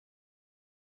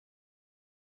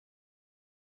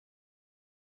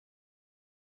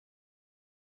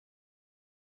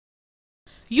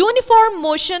Uniform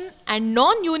motion and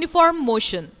non-uniform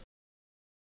motion.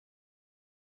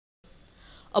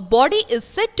 A body is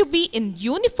said to be in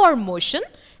uniform motion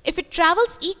if it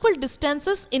travels equal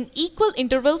distances in equal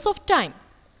intervals of time.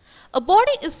 A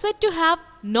body is said to have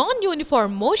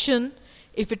non-uniform motion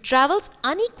if it travels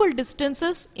unequal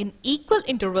distances in equal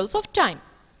intervals of time.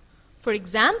 For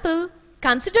example,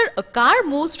 consider a car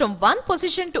moves from one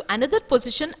position to another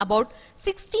position about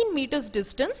 16 meters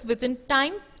distance within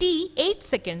time t 8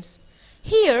 seconds.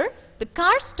 Here, the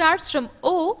car starts from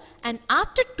O and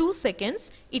after 2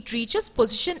 seconds, it reaches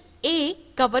position A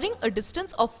covering a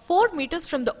distance of 4 meters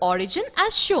from the origin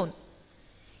as shown.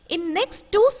 In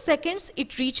next 2 seconds,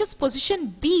 it reaches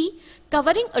position B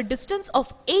covering a distance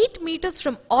of 8 meters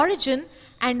from origin,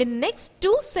 and in next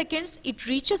 2 seconds, it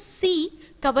reaches C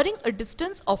covering a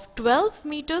distance of 12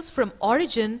 meters from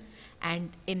origin, and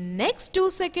in next 2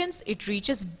 seconds, it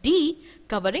reaches D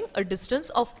covering a distance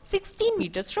of 16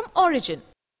 meters from origin.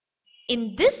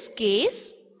 In this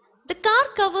case, the car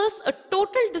covers a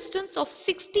total distance of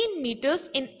 16 meters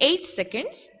in 8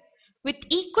 seconds with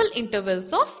equal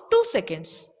intervals of 2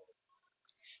 seconds.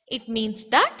 It means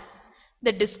that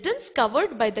the distance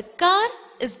covered by the car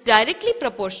is directly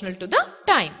proportional to the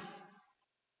time.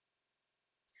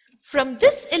 From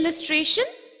this illustration,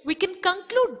 we can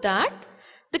conclude that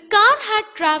the car had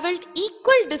travelled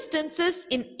equal distances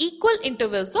in equal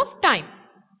intervals of time.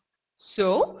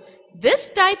 So, this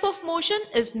type of motion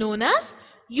is known as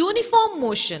uniform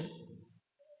motion.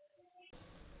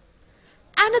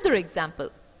 Another example.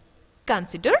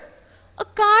 Consider a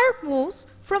car moves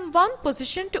from one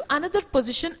position to another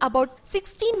position about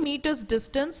 16 meters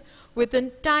distance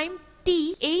within time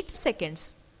t 8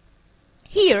 seconds.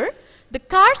 Here, the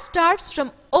car starts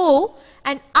from O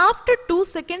and after 2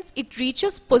 seconds it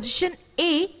reaches position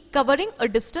A covering a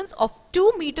distance of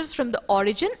 2 meters from the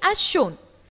origin as shown.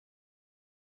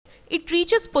 It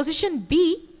reaches position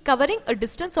B covering a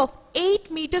distance of 8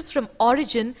 meters from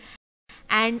origin,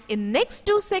 and in next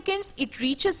 2 seconds it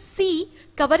reaches C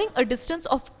covering a distance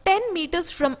of 10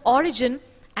 meters from origin,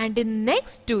 and in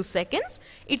next 2 seconds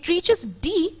it reaches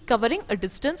D covering a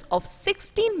distance of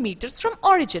 16 meters from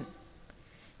origin.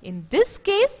 In this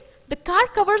case, the car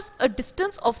covers a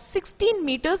distance of 16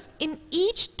 meters in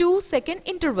each 2-second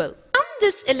interval. From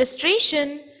this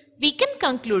illustration, we can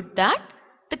conclude that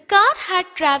the car had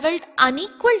travelled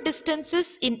unequal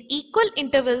distances in equal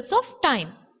intervals of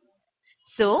time.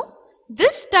 So,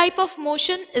 this type of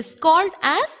motion is called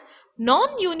as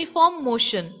non-uniform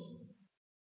motion.